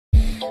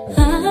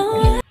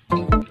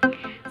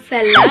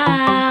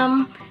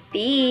Salam!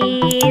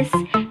 Peace!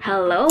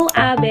 Hello,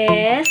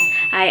 Abes!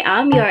 I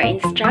am your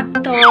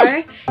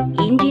instructor,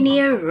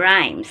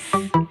 ENGRhymes.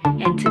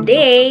 And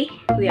today,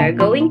 we are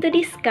going to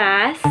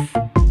discuss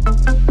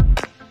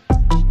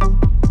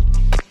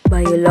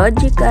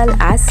biological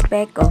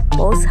aspect of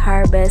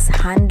post-harvest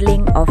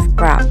handling of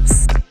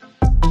crops.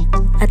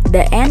 At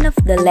the end of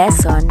the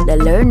lesson, the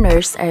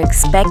learners are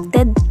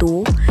expected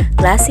to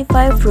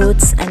classify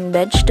fruits and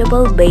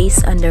vegetables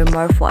based on their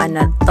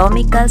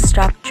morpho-anatomical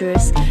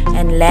structures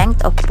and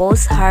length of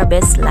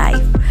post-harvest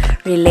life,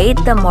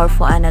 relate the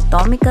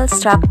morpho-anatomical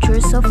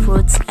structures of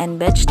fruits and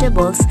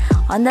vegetables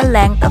on the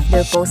length of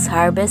their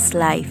post-harvest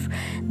life,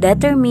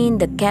 determine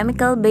the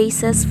chemical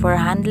basis for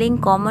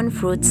handling common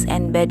fruits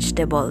and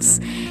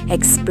vegetables,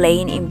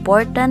 explain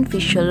important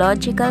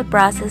physiological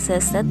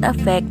processes that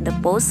affect the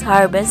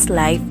post-harvest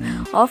life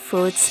of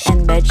fruits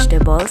and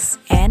vegetables,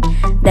 and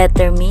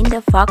determine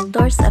the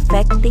factors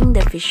affecting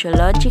the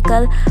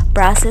physiological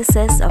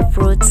processes of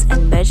fruits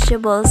and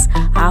vegetables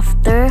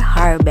after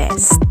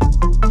harvest.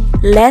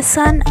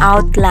 Lesson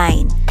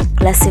outline: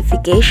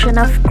 classification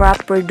of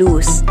crop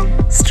produce,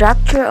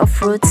 structure of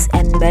fruits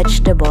and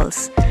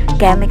vegetables,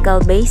 chemical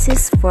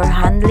basis for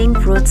handling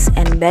fruits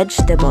and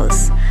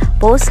vegetables,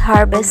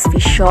 post-harvest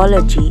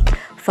physiology,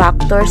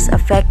 factors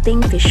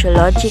affecting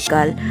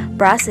physiological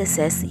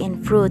processes in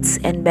fruits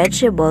and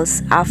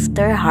vegetables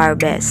after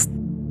harvest.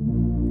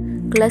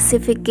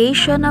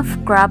 Classification of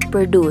crop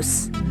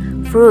produce.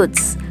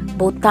 Fruits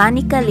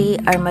botanically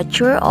are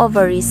mature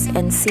ovaries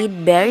and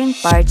seed-bearing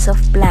parts of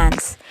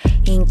plants.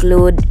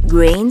 Include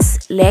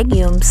grains,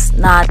 legumes,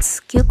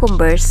 nuts,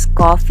 cucumbers,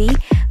 coffee,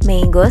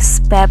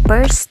 mangoes,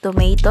 peppers,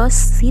 tomatoes,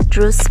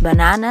 citrus,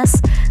 bananas,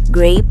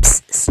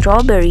 grapes,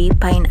 strawberry,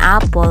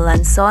 pineapple,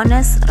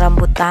 lanzones,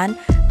 rambutan,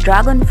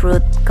 dragon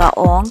fruit,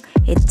 kaong,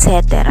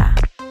 etc.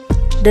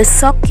 The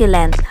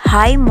succulent,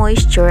 high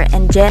moisture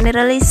and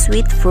generally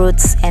sweet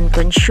fruits and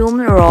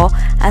consumed raw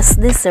as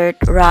dessert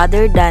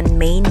rather than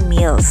main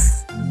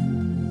meals.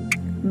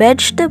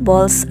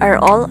 Vegetables are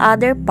all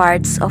other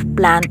parts of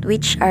plant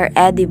which are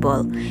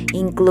edible,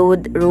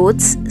 include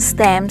roots,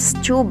 stems,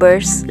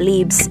 tubers,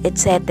 leaves,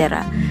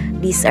 etc.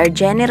 These are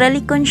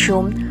generally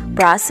consumed,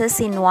 processed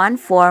in one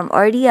form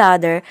or the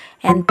other,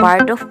 and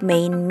part of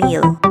main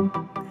meal.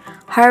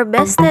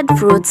 Harvested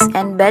fruits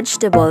and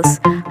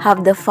vegetables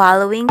have the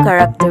following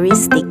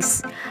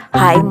characteristics: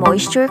 high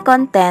moisture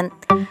content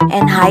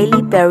and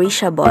highly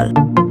perishable.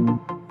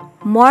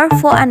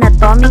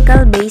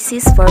 Morpho-anatomical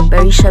basis for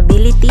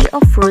perishability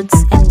of fruits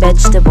and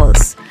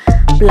vegetables.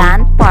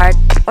 Plant part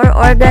or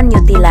organ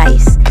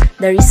utilized.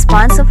 The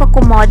response of a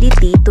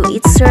commodity to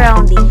its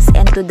surroundings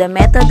and to the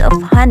method of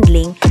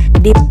handling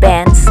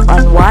depends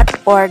on what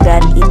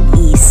organ it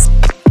is.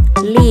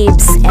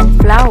 Leaves and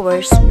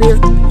flowers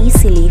wilt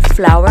easily,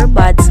 flower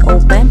buds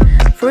open,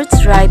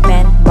 fruits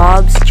ripen,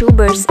 bulbs,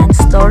 tubers, and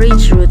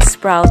storage roots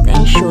sprout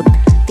and shoot,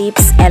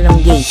 tips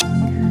elongate.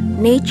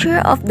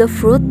 Nature of the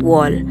fruit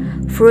wall.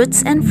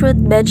 Fruits and fruit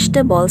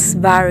vegetables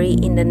vary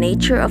in the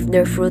nature of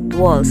their fruit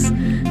walls.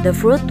 The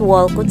fruit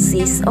wall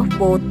consists of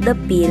both the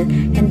peel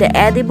and the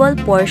edible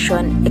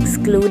portion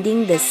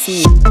excluding the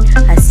seed,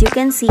 as you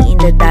can see in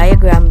the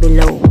diagram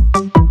below.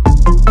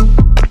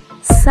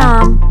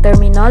 Some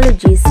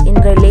terminologies in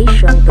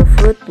relation to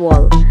fruit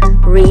wall: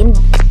 rind,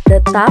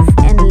 the tough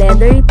and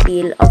leathery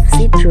peel of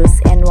citrus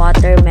and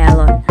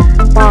watermelon;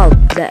 pulp,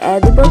 the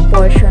edible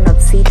portion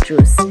of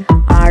citrus;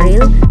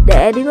 aril, the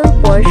edible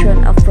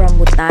portion of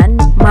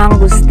rambutan,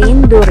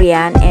 mangosteen,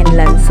 durian, and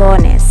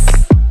lanzones.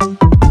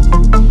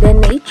 The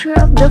nature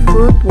of the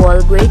fruit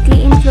wall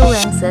greatly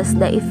influences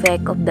the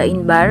effect of the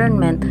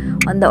environment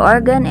on the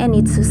organ and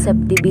its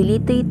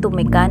susceptibility to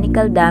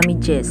mechanical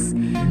damages.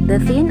 The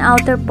thin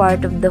outer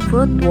part of the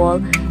fruit wall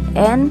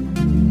and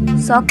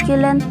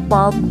succulent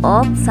pulp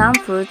of some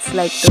fruits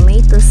like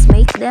tomatoes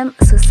make them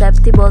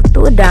susceptible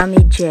to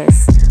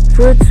damages.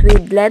 Fruits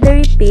with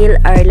leathery peel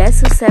are less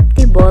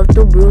susceptible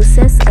to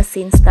bruises, as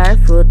in star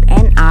fruit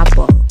and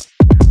apple.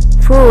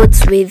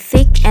 Fruits with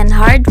thick and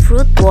hard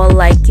fruit wall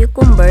like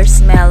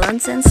cucumbers,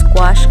 melons, and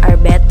squash are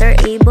better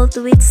able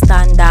to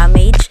withstand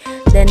damage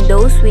than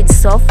those with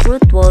soft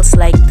fruit walls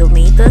like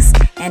tomatoes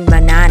and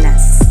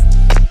bananas.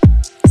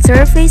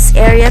 Surface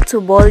area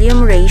to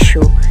volume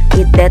ratio.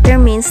 It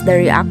determines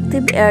the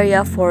reactive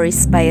area for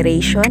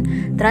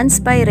respiration,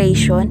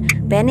 transpiration,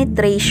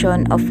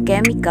 penetration of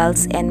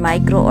chemicals and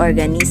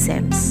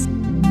microorganisms.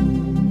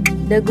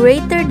 The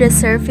greater the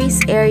surface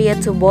area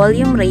to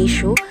volume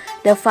ratio,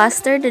 the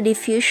faster the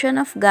diffusion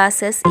of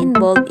gases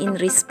involved in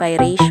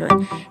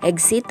respiration,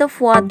 exit of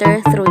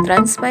water through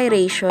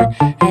transpiration,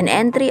 and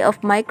entry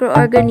of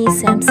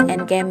microorganisms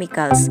and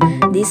chemicals.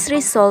 This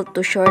results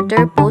to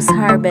shorter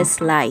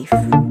post-harvest life.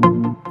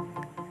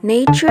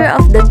 Nature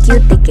of the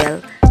cuticle.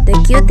 The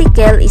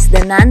cuticle is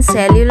the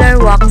non-cellular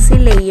waxy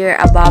layer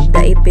above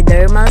the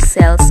epidermal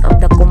cells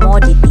of the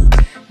commodity.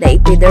 The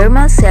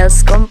epidermal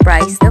cells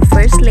comprise the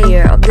first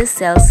layer of the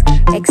cells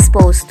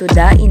exposed to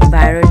the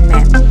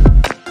environment.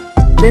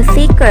 The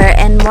thicker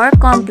and more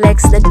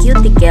complex the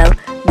cuticle,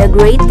 the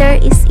greater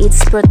is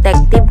its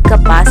protective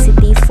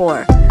capacity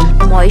for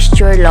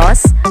moisture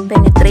loss,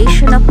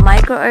 penetration of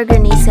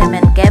microorganisms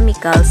and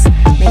chemicals,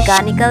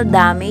 mechanical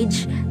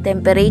damage,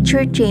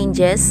 temperature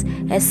changes,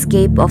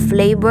 escape of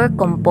flavor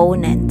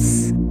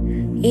components.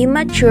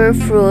 Immature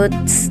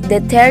fruits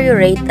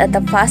deteriorate at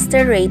a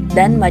faster rate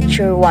than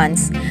mature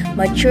ones.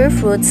 Mature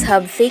fruits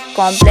have thick,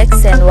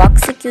 complex, and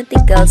waxy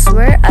cuticles,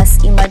 whereas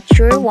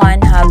immature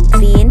ones have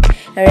thin,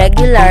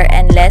 irregular,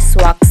 and less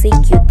waxy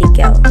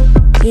cuticle.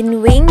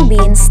 In wing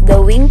beans, the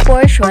wing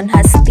portion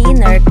has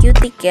thinner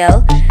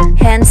cuticle,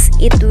 hence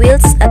it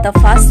wilts at a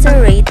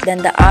faster rate than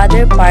the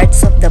other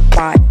parts of the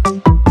pod.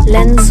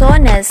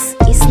 Lanzones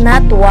is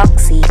not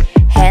waxy,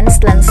 hence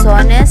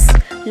lanzones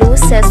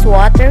loses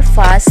water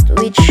fast,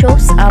 which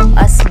shows up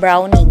as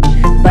browning.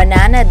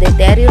 Banana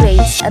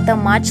deteriorates at a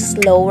much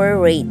slower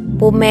rate.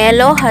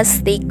 Pomelo has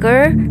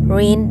thicker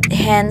rind,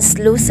 hence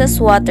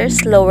loses water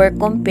slower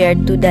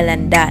compared to the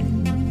landan.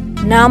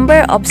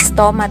 Number of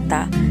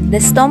stomata. The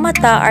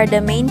stomata are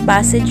the main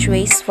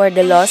passageways for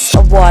the loss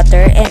of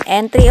water and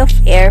entry of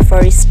air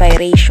for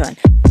respiration.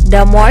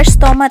 The more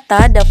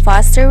stomata, the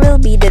faster will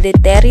be the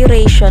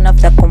deterioration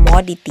of the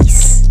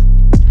commodities.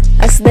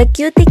 As the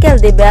cuticle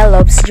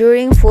develops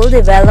during full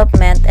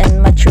development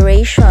and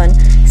maturation,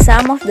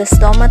 some of the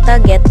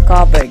stomata get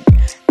covered.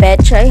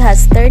 Pechay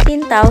has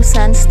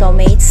 13,000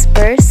 stomates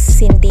per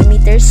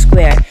centimeter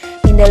square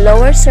in the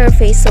lower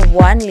surface of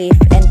one leaf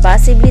and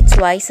possibly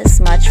twice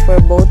as much for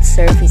both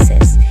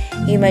surfaces.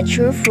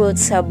 Immature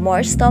fruits have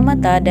more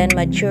stomata than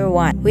mature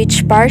ones,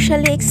 which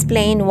partially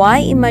explain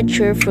why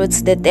immature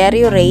fruits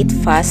deteriorate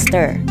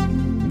faster.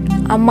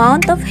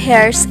 Amount of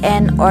hairs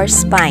and or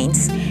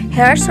spines.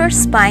 Hairs or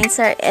spines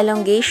are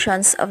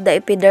elongations of the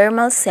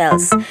epidermal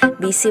cells.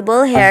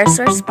 Visible hairs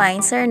or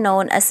spines are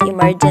known as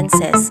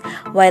emergences,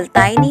 while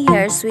tiny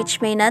hairs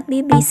which may not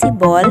be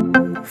visible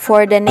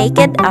for the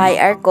naked eye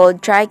are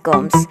called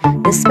trichomes.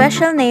 The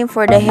special name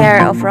for the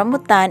hair of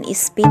rambutan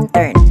is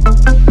pintern.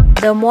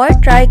 The more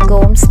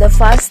trichomes, the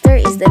faster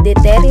is the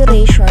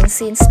deterioration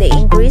since they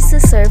increase the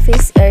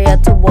surface area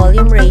to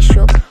volume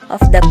ratio of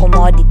the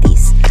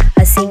commodities.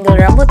 A single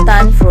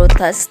rambutan fruit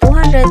has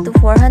 200 to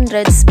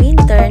 400 spin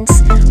turns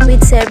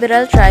with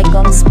several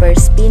trichomes per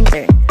spin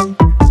turn.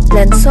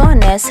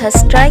 Lanzones has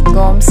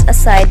trichomes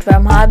aside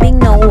from having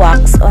no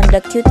wax on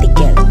the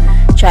cuticle.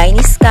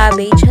 Chinese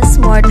cabbage has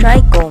more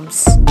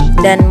trichomes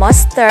than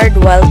mustard,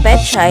 while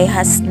pechay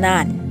has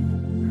none.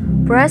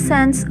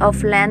 Presence of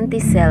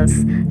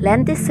lenticels.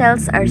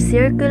 Lenticels are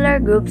circular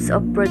groups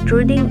of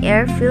protruding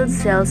air-filled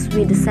cells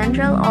with a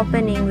central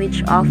opening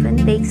which often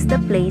takes the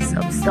place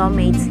of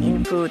stomates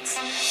in fruits,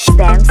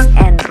 stems,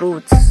 and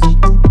roots.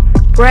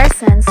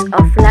 Presence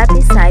of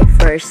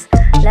laticyphers.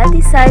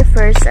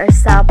 Laticyphers are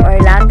sap or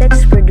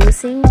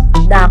latex-producing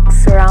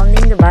ducts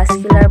surrounding the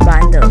vascular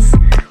bundles.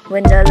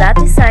 When the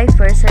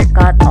laticyphers are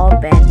cut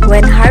open,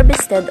 when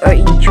harvested or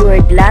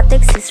injured,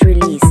 latex is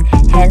released.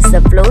 Hence, the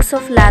flows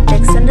of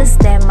latex on the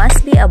stem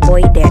must be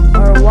avoided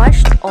or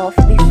washed off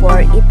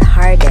before it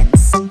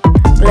hardens.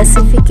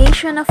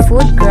 Classification of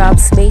food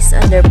crops based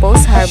on their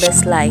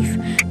post-harvest life.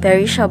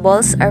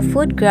 Perishables are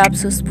food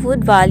crops whose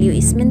food value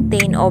is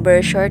maintained over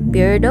a short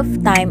period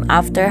of time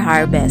after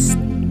harvest.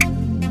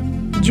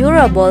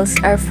 Durables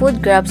are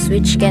food crops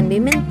which can be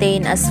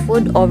maintained as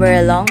food over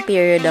a long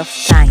period of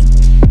time.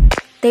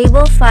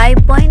 Table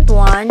 5.1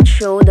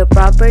 show the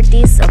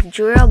properties of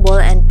durable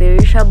and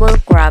perishable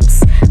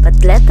crops, but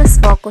let us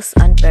focus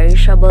on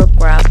perishable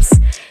crops.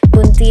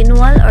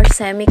 Continual or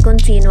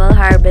semi-continual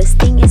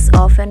harvesting is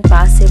often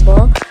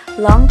possible.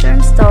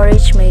 Long-term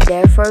storage may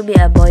therefore be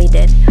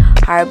avoided.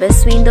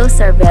 Harvest windows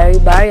are very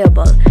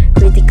variable.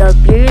 Critical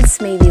periods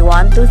may be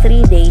 1 to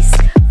 3 days.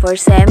 For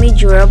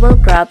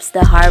semi-durable crops,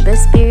 the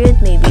harvest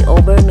period may be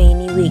over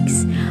many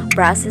weeks.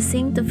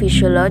 Processing to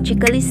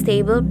physiologically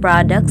stable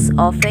products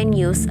often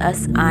used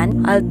as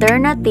an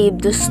alternative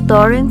to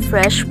storing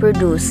fresh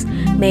produce.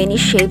 Many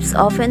shapes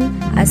often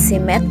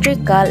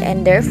asymmetrical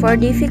and therefore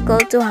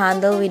difficult to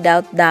handle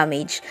without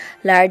damage.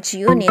 Large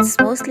units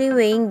mostly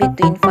weighing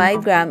between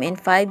 5 gram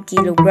and 5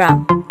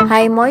 kilogram.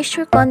 High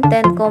moisture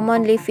content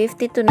commonly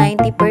 50 to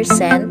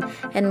 90%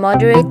 and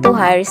moderate to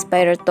high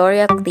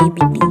respiratory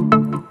activity.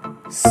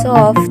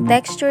 Soft,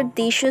 textured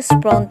tissues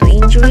prone to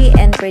injury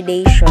and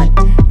predation.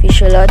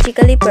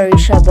 Physiologically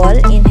perishable,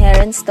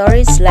 inherent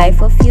storage life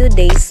of few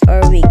days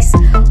or weeks,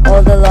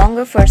 all the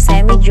longer for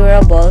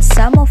semi-durable,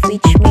 some of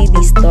which may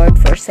be stored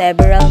for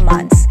several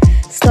months.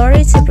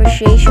 Storage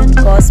depreciation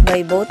caused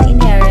by both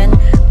inherent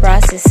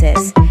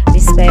processes,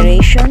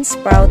 respiration,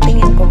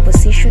 sprouting, and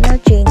compositional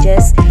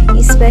changes,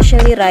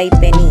 especially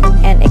ripening,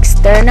 and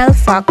external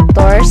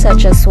factors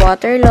such as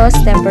water loss,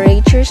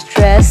 temperature,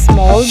 stress,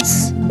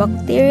 molds,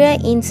 bacteria,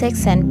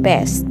 insects, and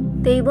pests.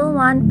 Table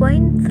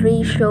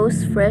 1.3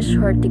 shows fresh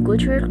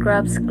horticultural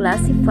crops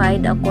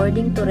classified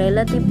according to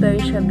relative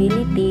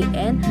perishability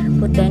and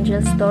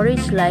potential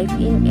storage life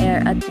in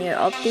air at near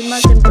optimal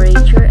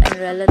temperature and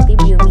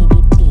relative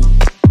humidity.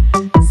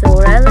 So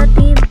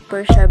relative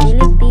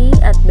perishability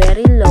at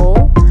very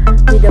low,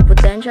 with a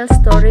potential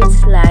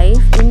storage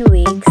life in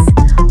weeks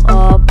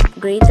of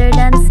greater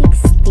than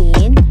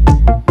 16.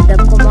 The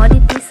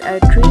commodities are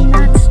tree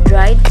nuts,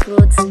 dried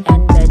fruits,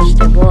 and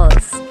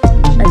vegetables.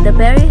 At the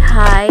very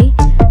high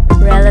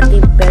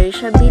relative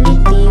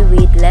perishability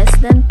with less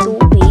than 2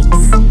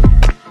 weeks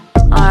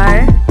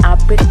are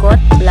apricot,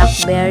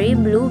 blackberry,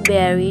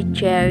 blueberry,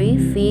 cherry,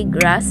 fig,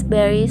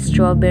 raspberry,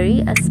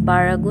 strawberry,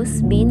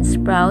 asparagus, beans,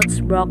 sprouts,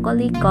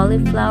 broccoli,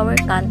 cauliflower,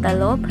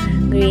 cantaloupe,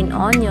 green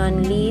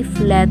onion, leaf,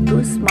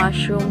 lettuce,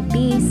 mushroom,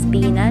 pea,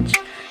 spinach,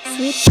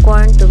 sweet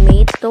corn,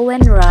 tomato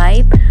when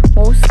ripe,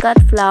 most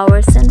cut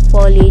flowers and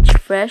foliage,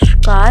 fresh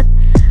cut,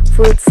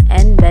 fruits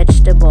and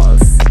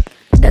vegetables.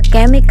 The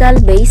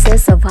chemical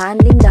basis of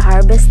handling the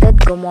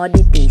harvested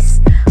commodities.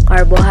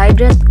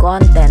 Carbohydrate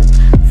content.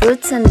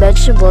 Fruits and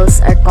vegetables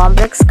are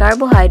complex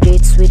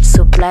carbohydrates which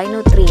supply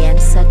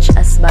nutrients such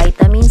as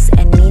vitamins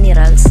and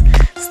minerals.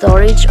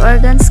 Storage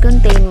organs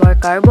contain more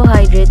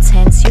carbohydrates,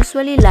 hence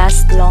usually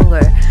last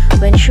longer.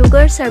 When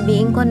sugars are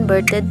being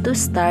converted to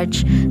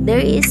starch, there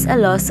is a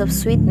loss of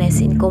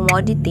sweetness in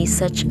commodities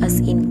such as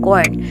in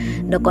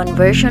corn. The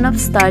conversion of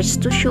starch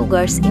to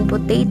sugars in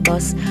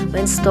potatoes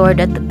when stored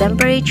at a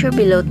temperature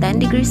below 10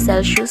 degrees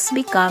Celsius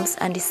becomes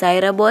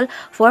undesirable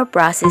for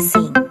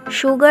processing.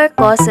 Sugar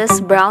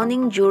causes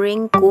browning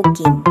during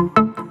cooking.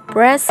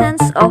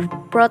 Presence of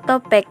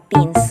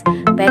protopectins.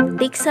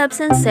 Pectic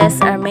substances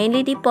are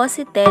mainly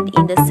deposited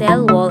in the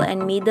cell wall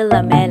and middle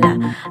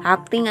lamella,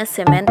 acting as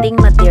cementing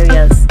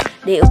materials.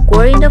 They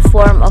occur in the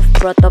form of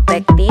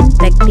protopectin,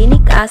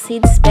 pectinic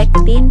acids,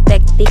 pectin,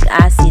 pectic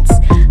acids.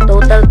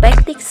 Total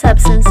pectic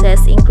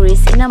substances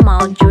increase in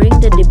amount during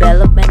the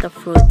development of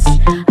fruits.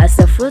 As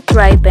the fruit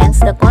ripens,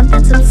 the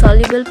contents of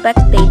soluble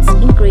pectates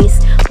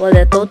increase while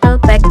the total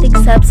pectic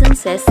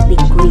substances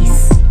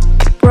decrease.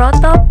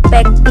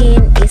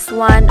 Protopectin is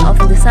one of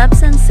the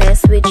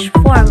substances which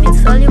form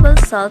insoluble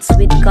salts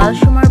with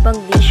calcium or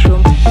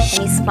magnesium and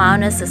is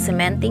found as a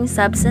cementing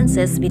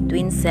substances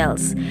between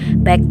cells.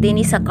 Pectin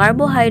is a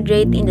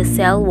carbohydrate in the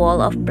cell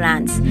wall of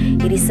plants.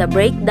 It is a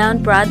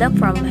breakdown product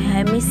from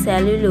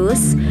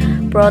hemicellulose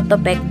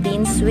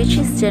protopectins which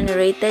is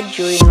generated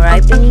during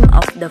ripening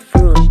of the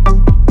fruit.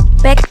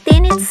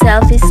 Pectin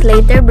itself is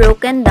later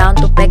broken down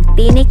to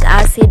pectinic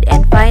acid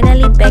and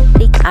finally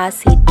pectic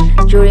acid.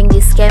 During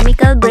this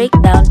chemical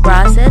breakdown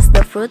process,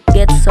 the fruit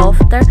gets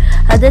softer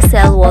as the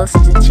cell walls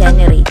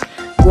degenerate.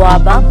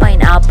 Guava,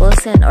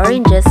 pineapples, and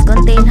oranges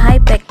contain high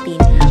pectin,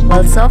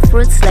 while soft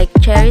fruits like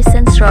cherries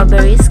and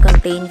strawberries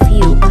contain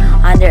few.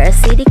 Under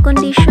acidic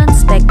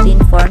conditions,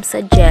 pectin forms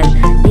a gel.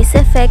 This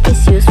effect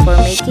is used for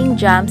making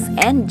jams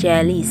and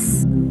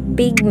jellies.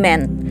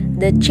 Pigment.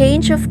 The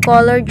change of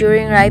color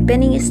during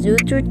ripening is due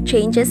to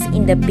changes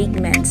in the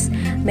pigments.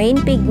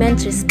 Main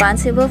pigments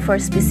responsible for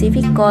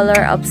specific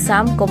color of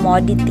some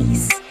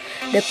commodities.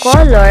 The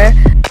color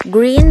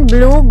green,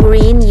 blue,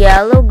 green,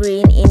 yellow,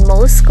 green in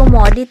most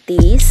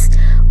commodities,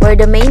 where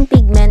the main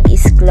pigment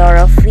is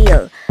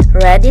chlorophyll.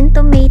 Red in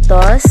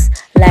tomatoes,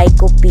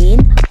 lycopene.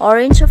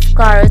 Orange of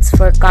carrots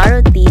for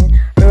carotene.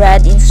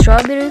 Red in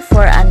strawberry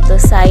for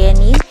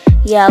anthocyanin.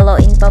 Yellow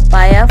in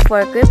papaya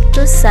for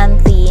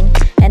cryptoxanthin,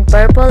 and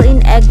purple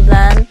in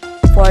eggplant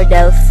for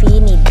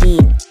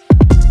delphinidine.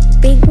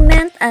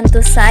 Pigment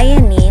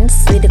anthocyanins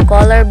with the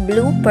color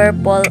blue,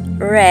 purple,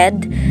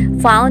 red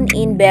found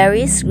in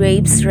berries,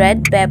 grapes,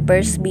 red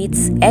peppers,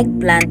 beets,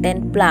 eggplant,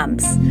 and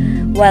plums,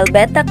 while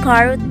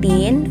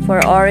beta-carotene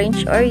for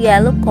orange or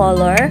yellow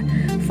color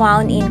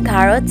found in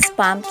carrots,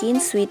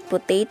 pumpkins, sweet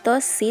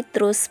potatoes,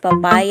 citrus,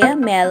 papaya,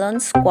 melon,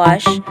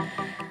 squash.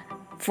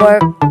 For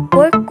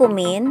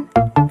curcumin,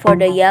 for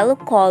the yellow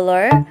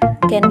color,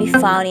 can be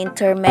found in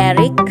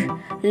turmeric.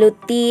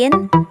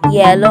 Lutein,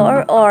 yellow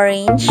or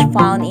orange,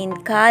 found in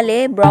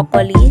kale,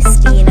 broccoli,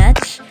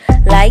 spinach.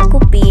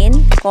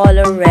 Lycopene,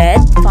 color red,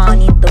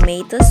 found in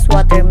tomatoes,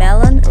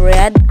 watermelon,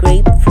 red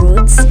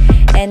grapefruits.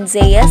 And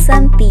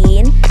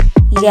zeaxanthin,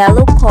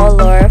 yellow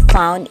color,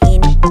 found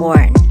in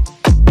corn.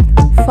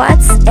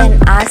 Fats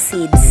and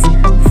acids.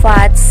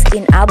 Fats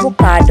in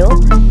avocado,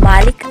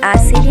 malic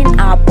acid in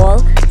apple,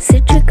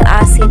 citric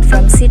acid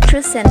from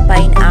citrus and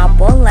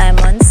pineapple,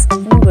 lemons,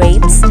 and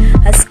grapes,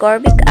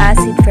 ascorbic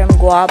acid from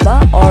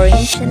guava,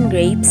 orange, and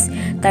grapes,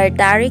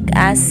 tartaric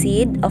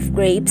acid of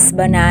grapes,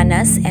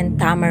 bananas, and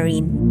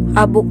tamarind.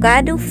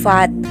 Avocado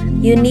fat.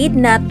 You need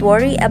not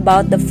worry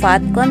about the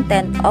fat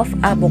content of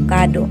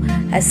avocado,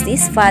 as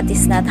this fat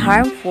is not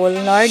harmful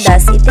nor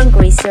does it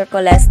increase your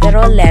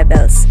cholesterol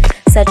levels.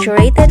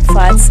 Saturated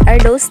fats are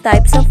those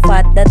types of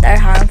fat that are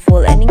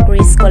harmful and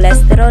increase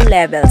cholesterol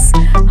levels.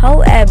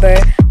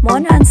 However,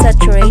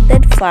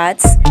 monounsaturated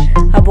fats,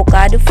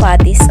 avocado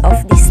fat is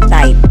of this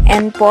type,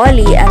 and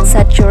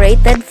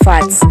polyunsaturated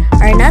fats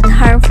are not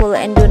harmful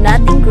and do not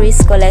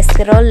increase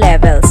cholesterol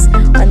levels.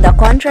 On the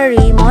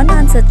contrary,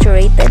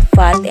 monounsaturated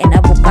fat and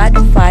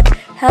avocado fat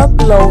help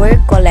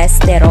lower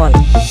cholesterol.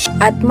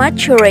 At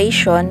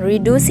maturation,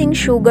 reducing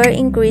sugar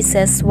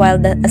increases while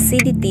the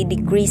acidity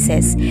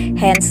decreases,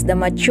 hence the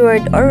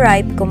matured or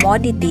ripe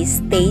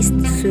commodities taste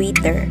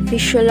sweeter.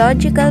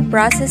 Physiological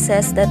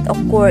processes that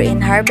occur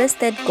in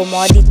harvested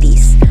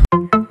commodities.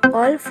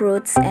 All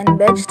fruits and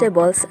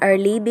vegetables are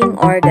living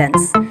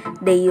organs.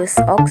 They use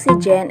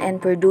oxygen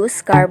and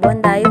produce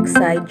carbon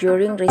dioxide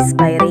during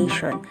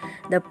respiration,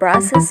 the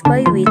process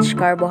by which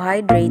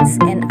carbohydrates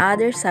and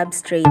other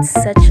substrates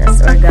such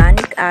as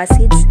organic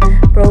acids,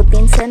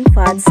 proteins, and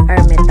fats are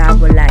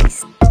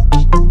metabolized.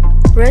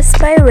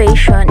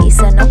 Respiration is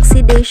an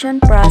oxidation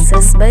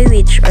process by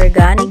which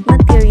organic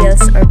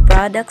materials or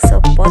products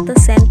of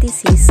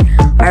photosynthesis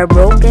are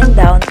broken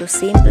down to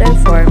simpler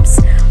forms,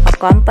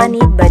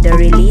 accompanied by the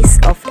release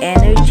of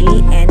energy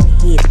and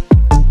heat.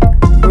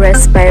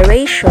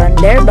 Respiration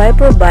thereby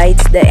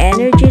provides the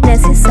energy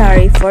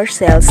necessary for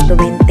cells to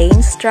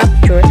maintain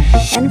structure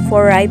and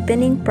for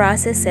ripening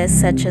processes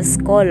such as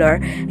color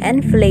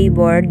and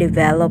flavor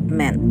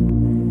development.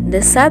 The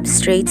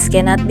substrates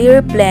cannot be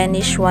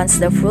replenished once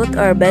the fruit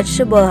or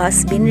vegetable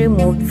has been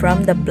removed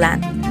from the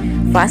plant.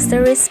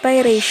 Faster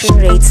respiration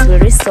rates will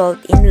result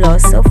in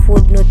loss of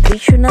food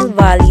nutritional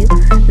value,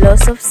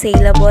 loss of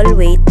saleable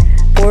weight,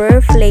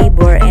 poorer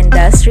flavor, and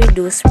thus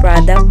reduced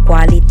product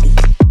quality.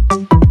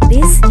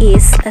 This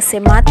is a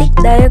schematic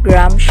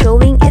diagram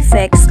showing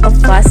effects of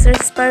fast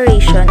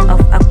respiration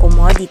of a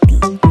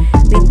commodity.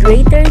 With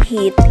greater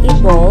heat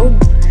evolved,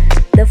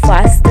 the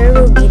faster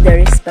will be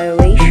the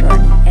respiration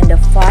and the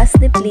fast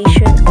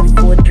depletion of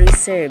food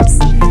reserves.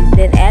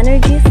 Then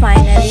energy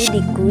finally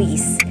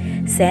decreases.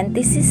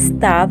 Synthesis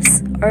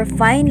stops or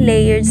fine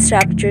layered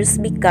structures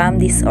become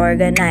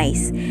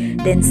disorganized.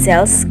 Then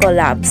cells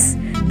collapse,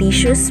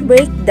 tissues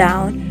break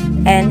down,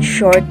 and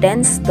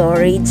shorten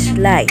storage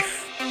life.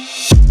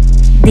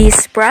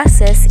 This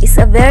process is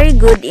a very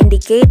good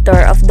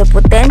indicator of the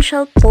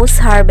potential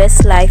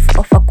post-harvest life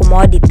of a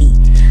commodity.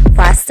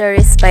 Faster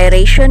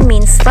respiration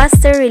means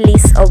faster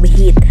release of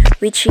heat,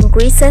 which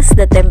increases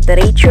the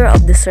temperature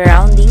of the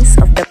surroundings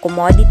of the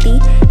commodity,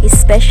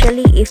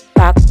 especially if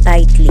packed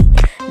tightly.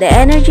 The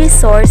energy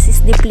source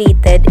is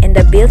depleted and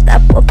the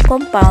build-up of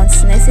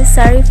compounds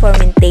necessary for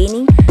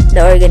maintaining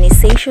the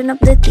organization of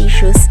the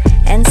tissues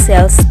and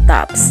cells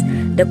stops.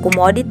 The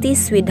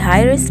commodities with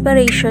high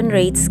respiration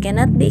rates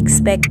cannot be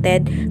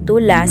expected to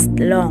last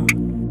long.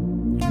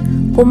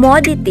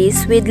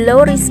 Commodities with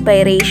low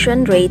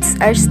respiration rates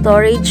are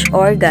storage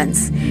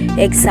organs.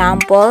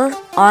 Example,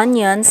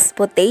 onions,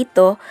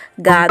 potato,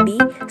 gabi,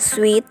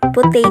 sweet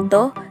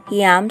potato,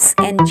 yams,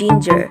 and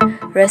ginger.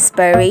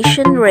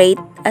 Respiration rate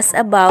as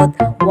about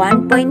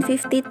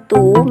 1.52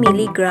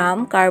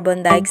 mg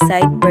carbon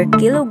dioxide per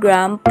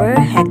kilogram per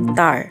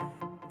hectare.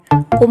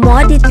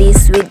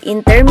 Commodities with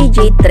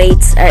intermediate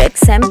rates are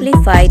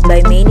exemplified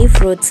by many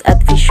fruits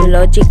at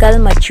physiological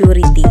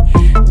maturity.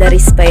 The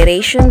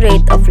respiration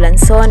rate of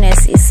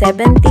lanzones is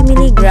 70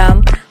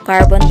 mg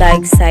carbon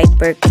dioxide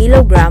per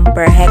kilogram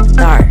per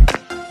hectare.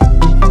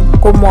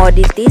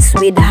 Commodities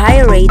with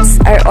high rates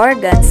are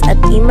organs at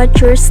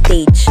immature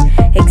stage.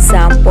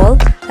 Example,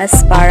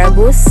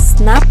 asparagus,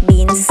 snap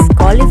beans,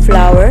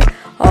 cauliflower,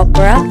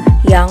 okra,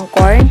 young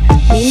corn,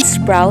 bean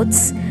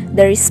sprouts.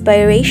 The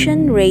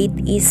respiration rate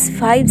is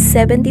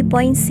 570.6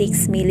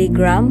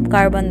 mg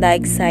carbon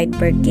dioxide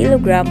per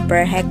kilogram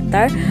per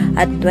hectare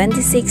at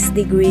 26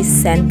 degrees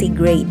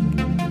centigrade.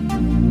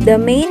 The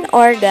main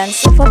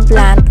organs of a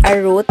plant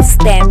are root,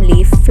 stem,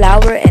 leaf,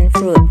 flower, and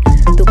fruit.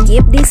 To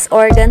keep these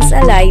organs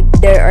alive,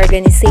 their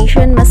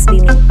organization must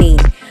be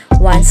maintained.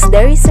 Once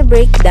there is a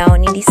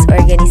breakdown in this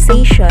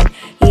organization,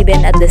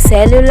 even at the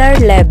cellular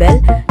level,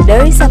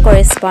 there is a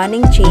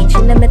corresponding change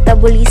in the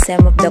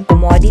metabolism of the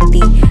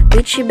commodity,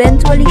 which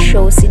eventually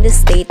shows in the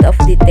state of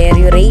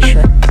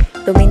deterioration.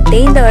 To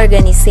maintain the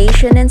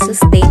organization and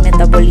sustain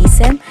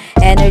metabolism,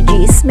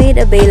 energy is made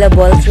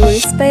available through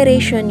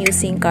respiration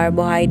using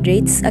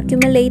carbohydrates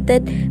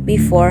accumulated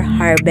before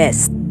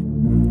harvest.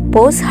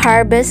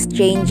 Post-harvest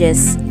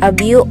changes, a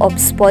view of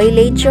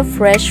spoilage of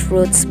fresh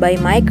fruits by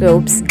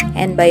microbes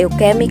and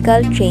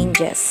biochemical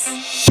changes.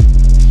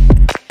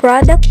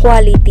 Product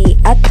quality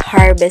at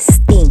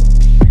harvesting.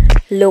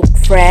 Look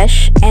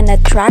fresh and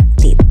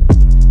attractive.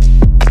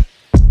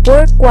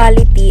 Poor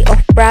quality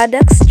of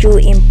products due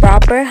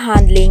improper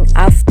handling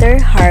after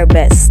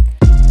harvest.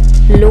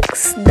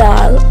 Looks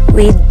dull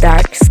with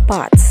dark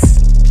spots.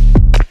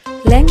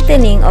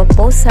 Lengthening of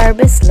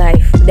post-harvest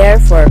life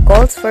therefore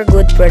calls for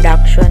good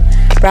production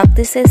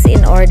practices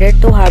in order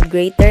to have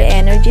greater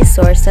energy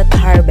source at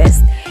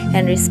harvest,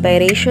 and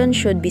respiration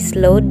should be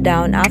slowed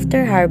down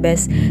after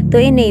harvest to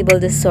enable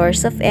the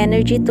source of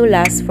energy to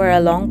last for a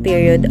long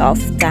period of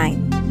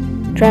time.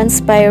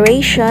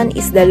 Transpiration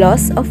is the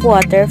loss of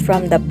water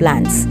from the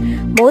plants.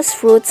 Most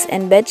fruits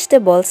and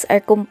vegetables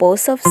are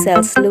composed of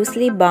cells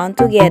loosely bound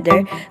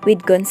together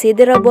with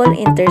considerable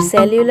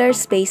intercellular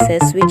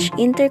spaces which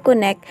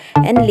interconnect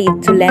and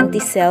lead to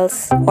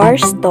lenticels or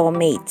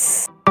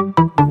stomates.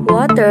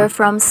 Water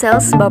from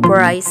cells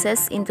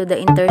vaporizes into the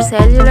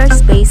intercellular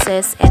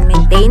spaces and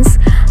maintains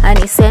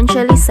an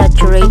essentially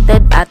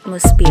saturated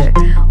atmosphere.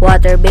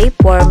 Water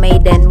vapor may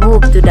then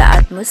move to the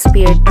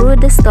atmosphere through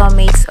the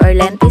stomates or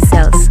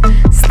lenticels,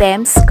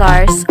 stems,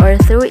 scars, or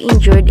through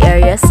injured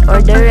areas,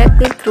 or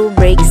directly through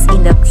breaks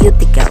in the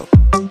cuticle.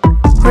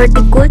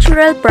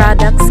 Horticultural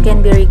products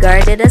can be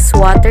regarded as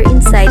water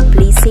inside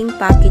pleasing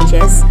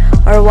packages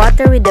or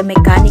water with a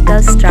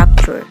mechanical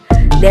structure.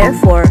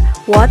 Therefore,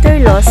 water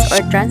loss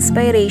or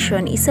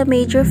transpiration is a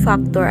major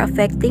factor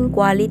affecting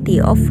quality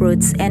of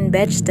fruits and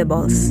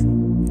vegetables.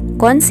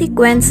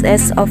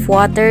 Consequences of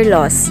water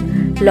loss: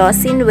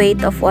 loss in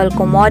weight of all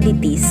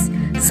commodities,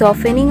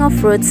 softening of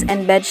fruits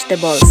and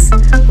vegetables,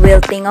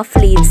 wilting of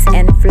leaves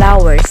and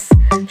flowers,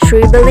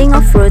 shriveling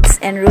of fruits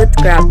and root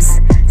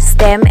crops,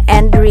 stem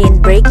and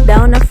rind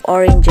breakdown of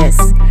oranges,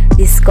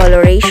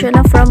 discoloration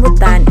of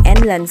rambutan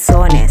and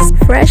lanzones.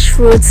 Fresh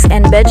fruits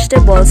and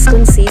vegetables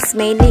consist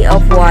mainly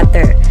of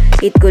water.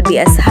 It could be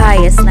as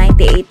high as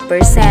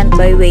 98%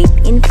 by weight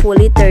in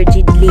fully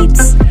turgid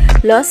leaves.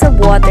 Loss of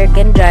water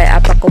can dry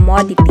up a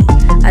commodity.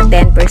 A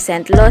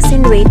 10% loss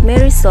in weight may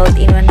result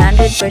in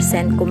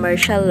 100%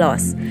 commercial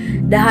loss.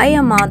 The high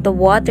amount of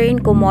water in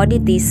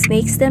commodities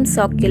makes them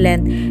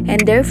succulent and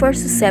therefore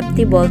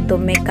susceptible to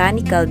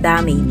mechanical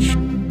damage.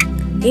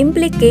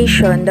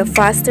 Implication: the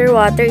faster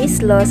water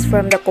is lost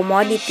from the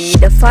commodity,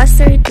 the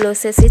faster it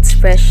loses its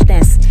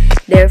freshness.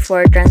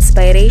 Therefore,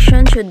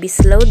 transpiration should be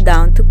slowed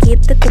down to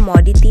keep the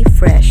commodity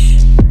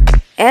fresh.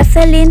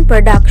 Ethylene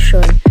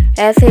production.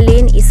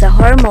 Ethylene is a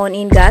hormone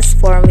in gas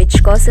form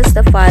which causes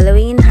the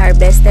following in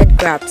harvested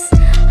crops: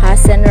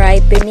 hastens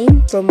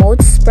ripening,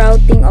 promotes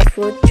sprouting of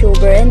root,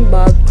 tuber, and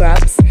bulb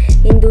crops,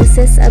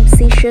 induces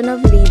abscission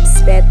of leaves,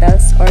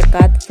 petals, or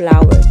cut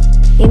flower.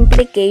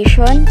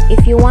 Implication: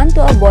 if you want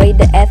to avoid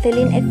the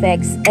ethylene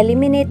effects,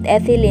 eliminate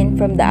ethylene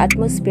from the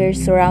atmosphere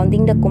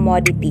surrounding the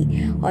commodity.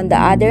 On the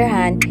other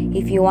hand,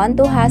 if you want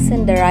to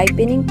hasten the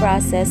ripening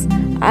process,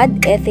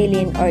 add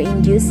ethylene or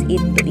induce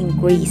it to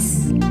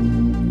increase.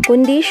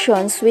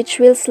 Conditions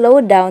which will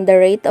slow down the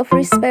rate of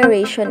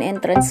respiration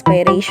and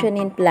transpiration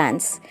in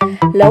plants.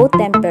 Low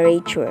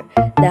temperature.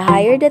 The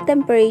higher the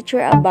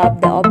temperature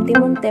above the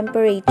optimum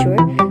temperature,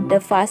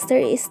 the faster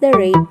is the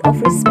rate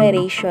of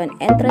respiration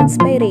and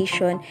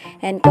transpiration,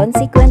 and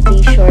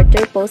consequently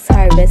shorter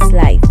post-harvest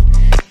life.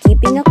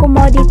 Keeping a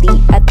commodity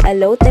at a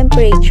low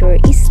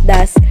temperature is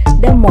thus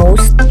the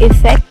most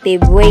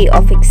effective way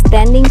of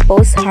extending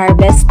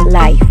post-harvest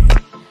life.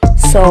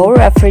 So,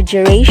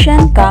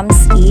 refrigeration comes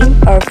in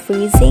or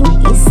freezing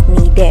is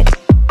needed.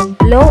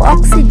 Low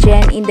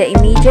oxygen in the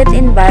immediate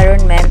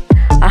environment.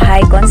 A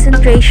high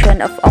concentration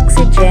of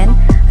oxygen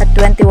at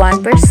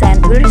 21%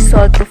 will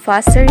result to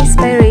faster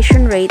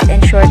respiration rate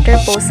and shorter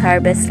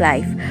post-harvest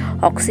life.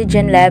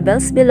 Oxygen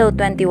levels below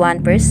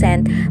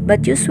 21%,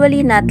 but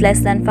usually not less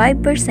than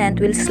 5%,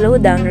 will slow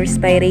down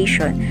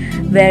respiration.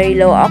 Very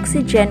low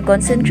oxygen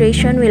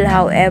concentration will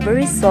however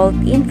result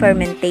in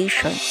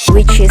fermentation,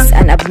 which is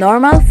an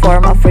abnormal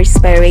form of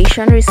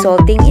respiration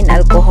resulting in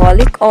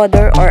alcoholic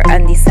odor or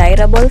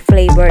undesirable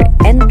flavor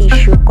and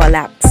tissue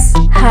collapse.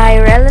 High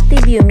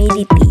relative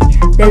humidity.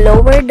 The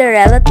lower the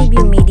relative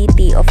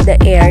humidity of the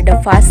air,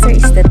 the faster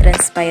is the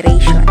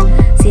transpiration.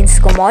 Since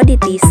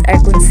commodities are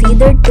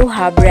considered to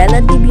have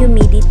relative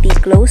humidity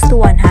close to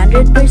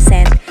 100%,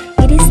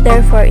 it is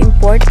therefore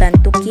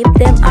important to keep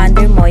them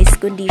under moist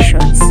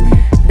conditions.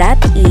 That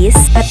is,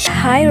 at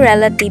high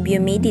relative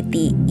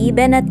humidity,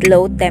 even at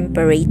low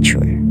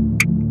temperature.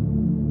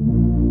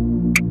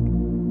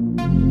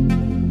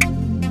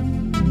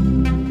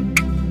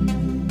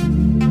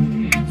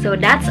 So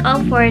that's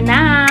all for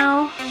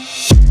now.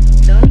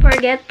 Don't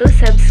forget to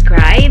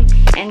subscribe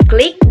and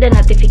click the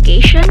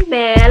notification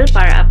bell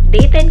para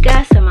updated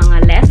ka sa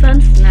mga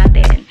lessons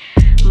natin.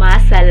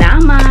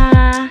 Masalamat!